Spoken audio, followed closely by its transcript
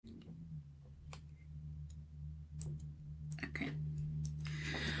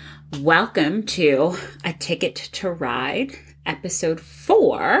Welcome to A Ticket to Ride, episode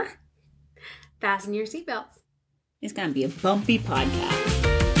 4. Fasten your seatbelts. It's going to be a bumpy podcast.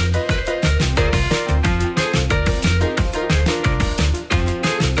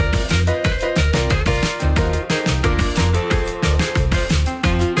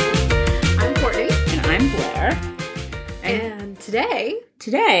 I'm Courtney. And I'm Blair. And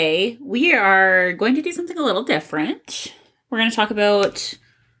today we are going to do something a little different. We're going to talk about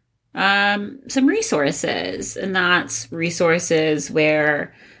some resources, and that's resources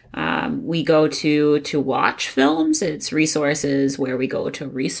where we go to watch films. It's resources where we go to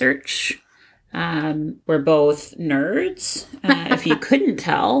research. We're both nerds, if you couldn't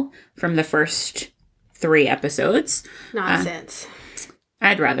tell from the first 3 episodes. nonsense.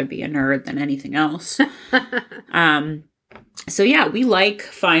 I'd rather be a nerd than anything else. So yeah, we like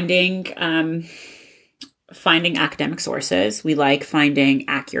finding academic sources. We like finding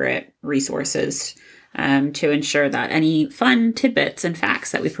accurate resources to ensure that any fun tidbits and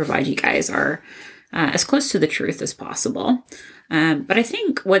facts that we provide you guys are as close to the truth as possible. But I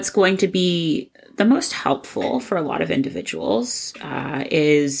think what's going to be the most helpful for a lot of individuals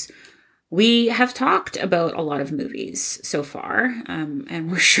is we have talked about a lot of movies so far,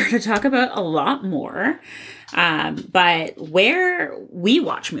 and we're sure to talk about a lot more. But where we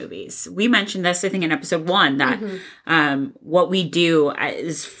watch movies, we mentioned this, I think, in episode 1, that what we do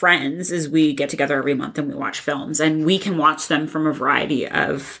as friends is we get together every month and we watch films, and we can watch them from a variety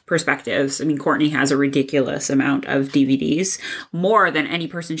of perspectives. I mean, Courtney has a ridiculous amount of DVDs, more than any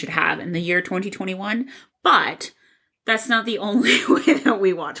person should have in the year 2021, but that's not the only way that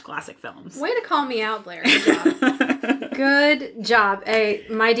we watch classic films. Way to call me out, Blair. Good job. Good job. Hey,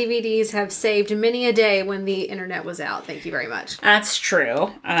 my DVDs have saved many a day when the internet was out. Thank you very much. That's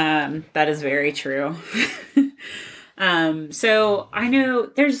true. That is very true. So I know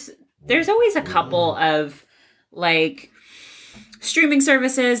there's always a couple of streaming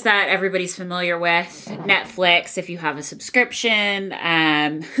services that everybody's familiar with. Netflix, if you have a subscription,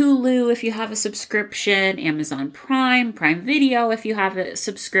 Hulu, if you have a subscription, Amazon Prime Video, if you have a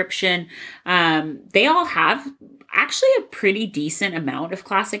subscription. They all have actually a pretty decent amount of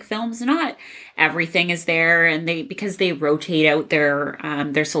classic films. Not everything is there, and because they rotate out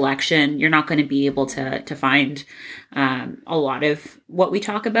their selection, you're not going to be able to find a lot of what we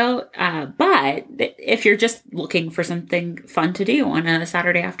talk about. But if you're just looking for something fun to do on a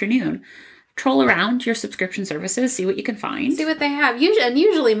Saturday afternoon, troll around your subscription services, see what you can find. See what they have.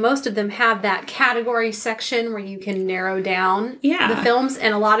 Usually most of them have that category section where you can narrow down the films,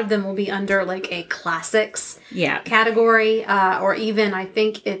 and a lot of them will be under a classics category, or even I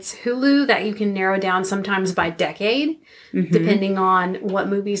think it's Hulu that you can narrow down sometimes by decade, depending on what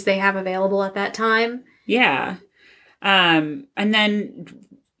movies they have available at that time. Yeah. And then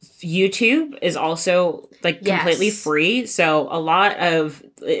YouTube is also completely free. So a lot of,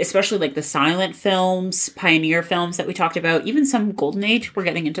 especially the silent films, pioneer films that we talked about, even some Golden Age, we're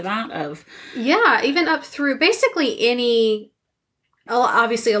getting into that of. Yeah, even up through basically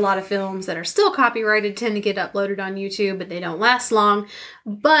obviously a lot of films that are still copyrighted tend to get uploaded on YouTube, but they don't last long.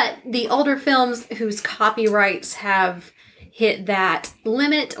 But the older films whose copyrights have hit that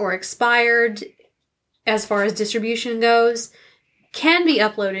limit or expired as far as distribution goes, can be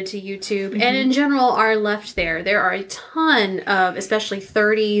uploaded to YouTube, and in general are left there. There are a ton of, especially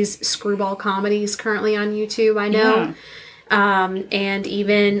 30s screwball comedies currently on YouTube, I know. Yeah. And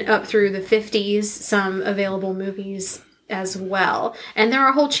even up through the 50s, some available movies as well. And there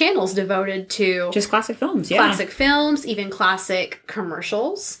are whole channels devoted to just classic films, Classic films, even classic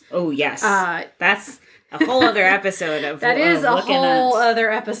commercials. Oh, yes. That's a whole other episode of that is a whole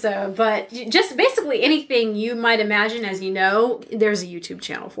other episode, but just basically anything you might imagine, as you know, there's a YouTube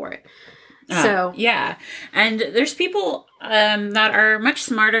channel for it. So yeah, and there's people that are much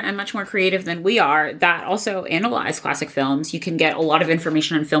smarter and much more creative than we are that also analyze classic films. You can get a lot of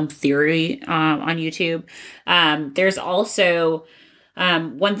information on film theory on YouTube. There's also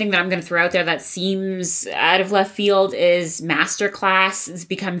one thing that I'm going to throw out there that seems out of left field is Masterclass. It's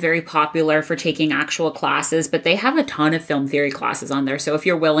become very popular for taking actual classes, but they have a ton of film theory classes on there. So if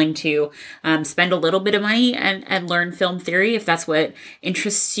you're willing to spend a little bit of money and learn film theory, if that's what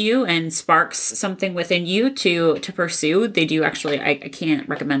interests you and sparks something within you to pursue, they do actually, I can't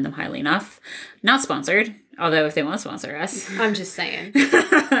recommend them highly enough. Not sponsored. Although if they want to sponsor us. I'm just saying.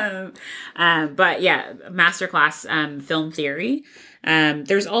 But yeah, Masterclass film theory.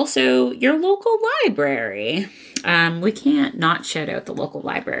 There's also your local library. We can't not shout out the local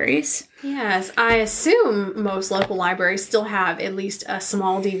libraries. Yes, I assume most local libraries still have at least a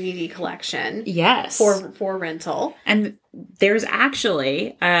small DVD collection. Yes. For rental. And there's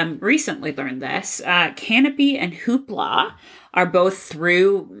actually, recently learned this, Canopy and Hoopla are both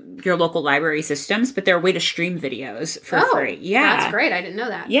through your local library systems, but they're a way to stream videos for free. Yeah. That's great. I didn't know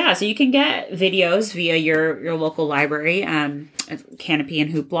that. Yeah, so you can get videos via your local library, Canopy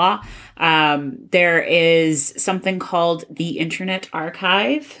and Hoopla. There is something called the Internet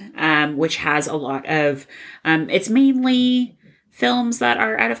Archive, which has a lot of, it's mainly films that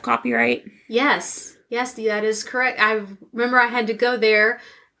are out of copyright. Yes, that is correct. I remember I had to go there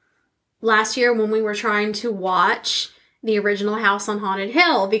last year when we were trying to watch the original House on Haunted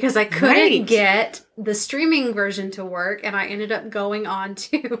Hill because I couldn't get the streaming version to work, and I ended up going on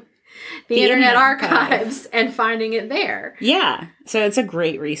to the Internet Archives and finding it there. Yeah, so it's a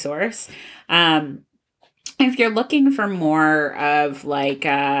great resource. If you're looking for more of like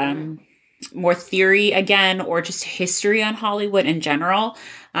more theory again, or just history on Hollywood in general,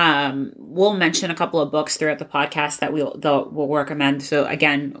 we'll mention a couple of books throughout the podcast that we'll recommend. So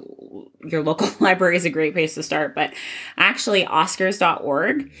again, your local library is a great place to start, but actually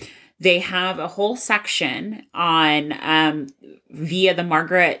Oscars.org, they have a whole section on via the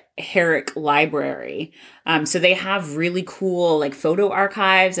Margaret Herrick Library. So they have really cool like photo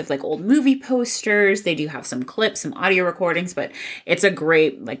archives of like old movie posters. They do have some clips, some audio recordings, but it's a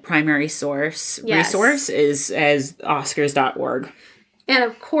great like primary resource is as Oscars.org. And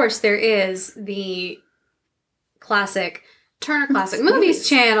of course there is the classic Turner Classic Movies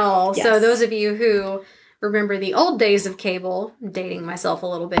channel. Yes. So those of you who remember the old days of cable, dating myself a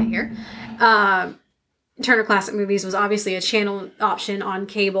little bit here, Turner Classic Movies was obviously a channel option on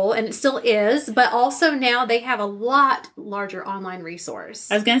cable, and it still is, but also now they have a lot larger online resource.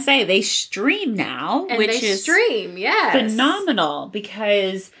 I was going to say, they stream now, and which is phenomenal,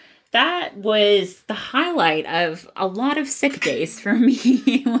 because that was the highlight of a lot of sick days for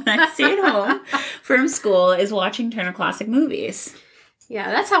me when I stayed home from school, is watching Turner Classic Movies. Yeah,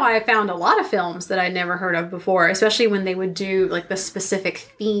 that's how I found a lot of films that I'd never heard of before, especially when they would do like the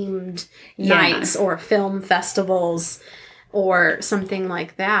specific themed nights or film festivals or something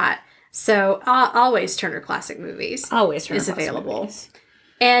like that. So always Turner Classic Movies is available.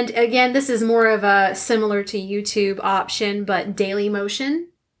 And again, this is more of a similar to YouTube option, but Dailymotion,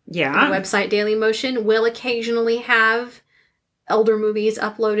 the website Dailymotion, will occasionally have older movies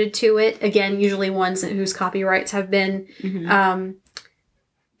uploaded to it. Again, usually ones whose copyrights have been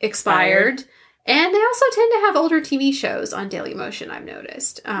expired. And they also tend to have older TV shows on Dailymotion, I've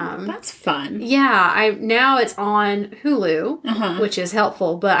noticed. That's fun. Yeah, now it's on Hulu, which is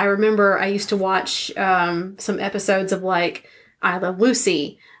helpful. But I remember I used to watch some episodes of like I Love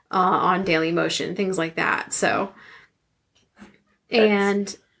Lucy on Dailymotion, things like that. So,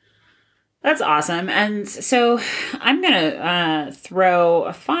 That's awesome. And so I'm going to throw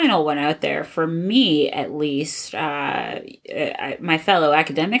a final one out there for me, at least. My fellow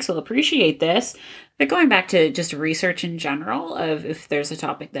academics will appreciate this. But going back to just research in general of if there's a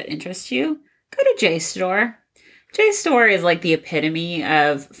topic that interests you, go to JSTOR. JSTOR is like the epitome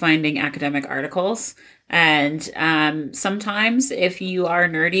of finding academic articles. And sometimes if you are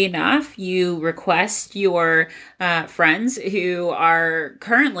nerdy enough, you request your friends who are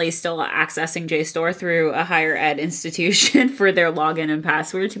currently still accessing JSTOR through a higher ed institution for their login and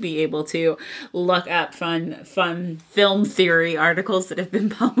password to be able to look up fun film theory articles that have been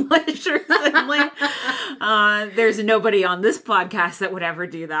published recently. There's nobody on this podcast that would ever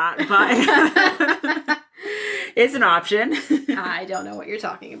do that, but it's an option. I don't know what you're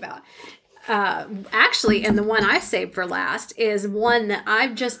talking about. Actually, and the one I saved for last is one that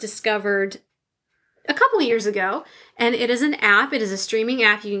I've just discovered a couple of years ago, and it is an app. It is a streaming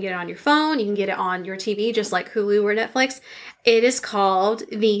app. You can get it on your phone. You can get it on your TV, just like Hulu or Netflix. It is called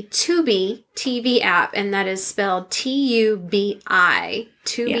the Tubi TV app, and that is spelled Tubi,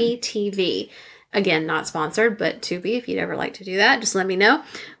 Tubi TV. Again, not sponsored, but Tubi, if you'd ever like to do that, just let me know.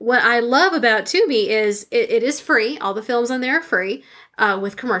 What I love about Tubi is it is free. All the films on there are free.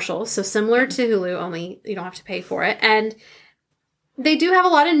 With commercials, so similar to Hulu, only you don't have to pay for it. And they do have a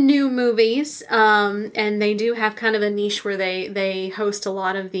lot of new movies, and they do have kind of a niche where they host a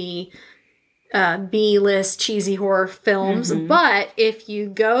lot of the B-list cheesy horror films. But if you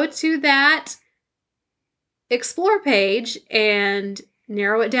go to that explore page and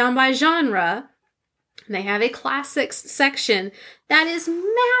narrow it down by genre, they have a classics section that is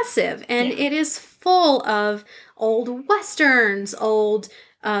massive, and it is full of old westerns, old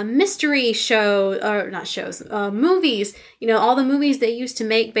mystery show, or not shows, movies. You know, all the movies they used to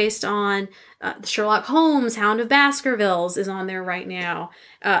make based on Sherlock Holmes, Hound of Baskervilles is on there right now.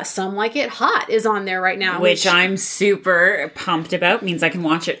 Some Like It Hot is on there right now. Which I'm super pumped about. Means I can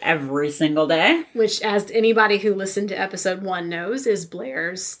watch it every single day. Which, as anybody who listened to episode 1 knows, is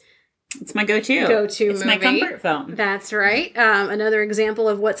Blair's... It's my go-to. It's movie. My comfort film. That's right. Another example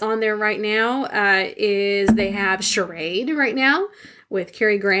of what's on there right now is they have Charade right now with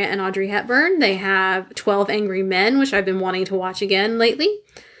Cary Grant and Audrey Hepburn. They have 12 Angry Men, which I've been wanting to watch again lately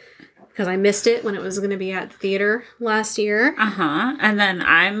because I missed it when it was going to be at the theater last year. And then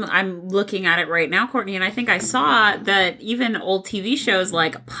I'm looking at it right now, Courtney, and I think I saw that even old TV shows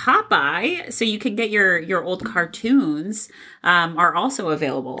like Popeye, so you can get your old cartoons, are also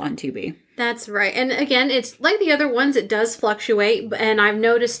available on Tubi. That's right. And again, it's like the other ones, it does fluctuate. And I've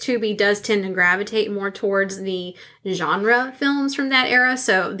noticed Tubi does tend to gravitate more towards the genre films from that era.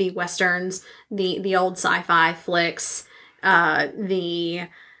 So the Westerns, the old sci-fi flicks, the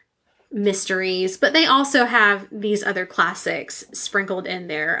mysteries. But they also have these other classics sprinkled in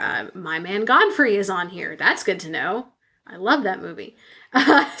there. My Man Godfrey is on here. That's good to know. I love that movie.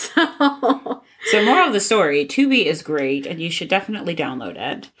 So moral of the story, Tubi is great, and you should definitely download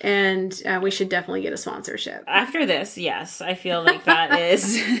it. And we should definitely get a sponsorship. After this, yes, I feel like that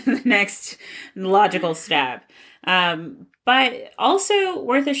is the next logical step. But also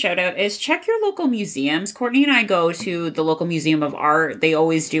worth a shout out is check your local museums. Courtney and I go to the local museum of art. They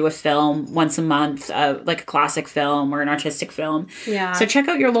always do a film once a month, like a classic film or an artistic film. Yeah. So check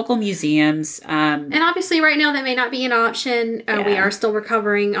out your local museums. And obviously right now that may not be an option. We are still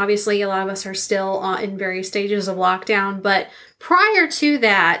recovering. Obviously a lot of us are still in various stages of lockdown. But prior to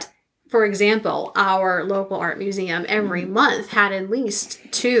that, for example, our local art museum every month had at least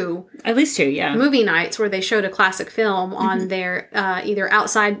two, yeah, movie nights where they showed a classic film on their either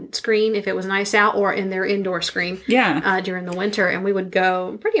outside screen if it was nice out or in their indoor screen. During the winter, and we would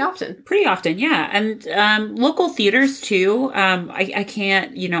go pretty often. Yeah, and local theaters too. I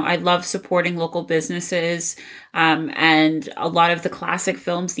can't, I love supporting local businesses. And a lot of the classic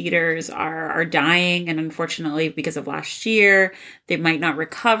film theaters are dying, and unfortunately, because of last year, they might not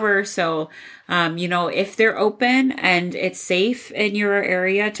recover. So, if they're open and it's safe in your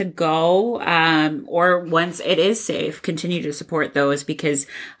area to go, or once it is safe, continue to support those because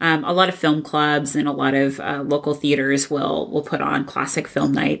a lot of film clubs and a lot of local theaters will put on classic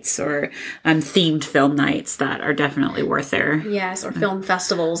film nights or themed film nights that are definitely worth their or film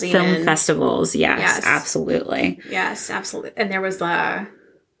festivals. Even film festivals, yes, absolutely. Yes, absolutely. And there was,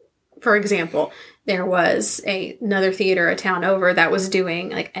 for example, there was another theater a town over that was doing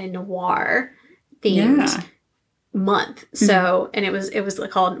like a noir themed month. So, and it was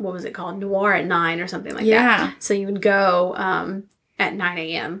called, what was it called? Noir at 9 or something like that. So you would go at 9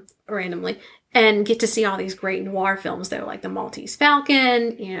 a.m. randomly and get to see all these great noir films though, like the Maltese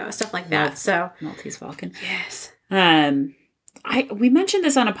Falcon, stuff like that. So Maltese Falcon. Yes. We mentioned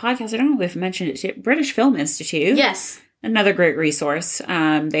this on a podcast. I don't know if we've mentioned it too. British Film Institute. Yes. Another great resource.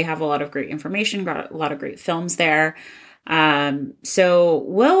 They have a lot of great information, got a lot of great films there. So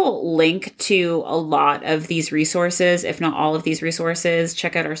we'll link to a lot of these resources, if not all of these resources.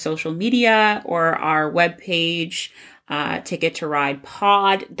 Check out our social media or our webpage,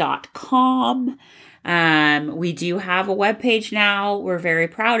 tickettotridepod.com. We do have a webpage now. We're very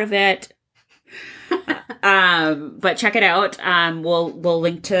proud of it. But check it out. We'll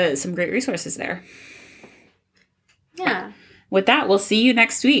link to some great resources there. Yeah. With that, we'll see you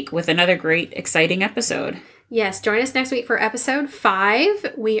next week with another great, exciting episode. Yes, join us next week for episode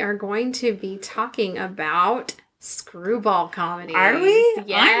 5. We are going to be talking about screwball comedies. Are we?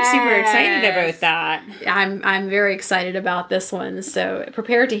 Yes. I'm super excited about that. I'm very excited about this one. So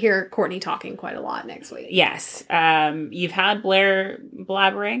prepare to hear Courtney talking quite a lot next week. Yes. You've had Blair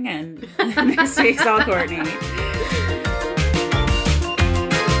blabbering, and next week's all Courtney.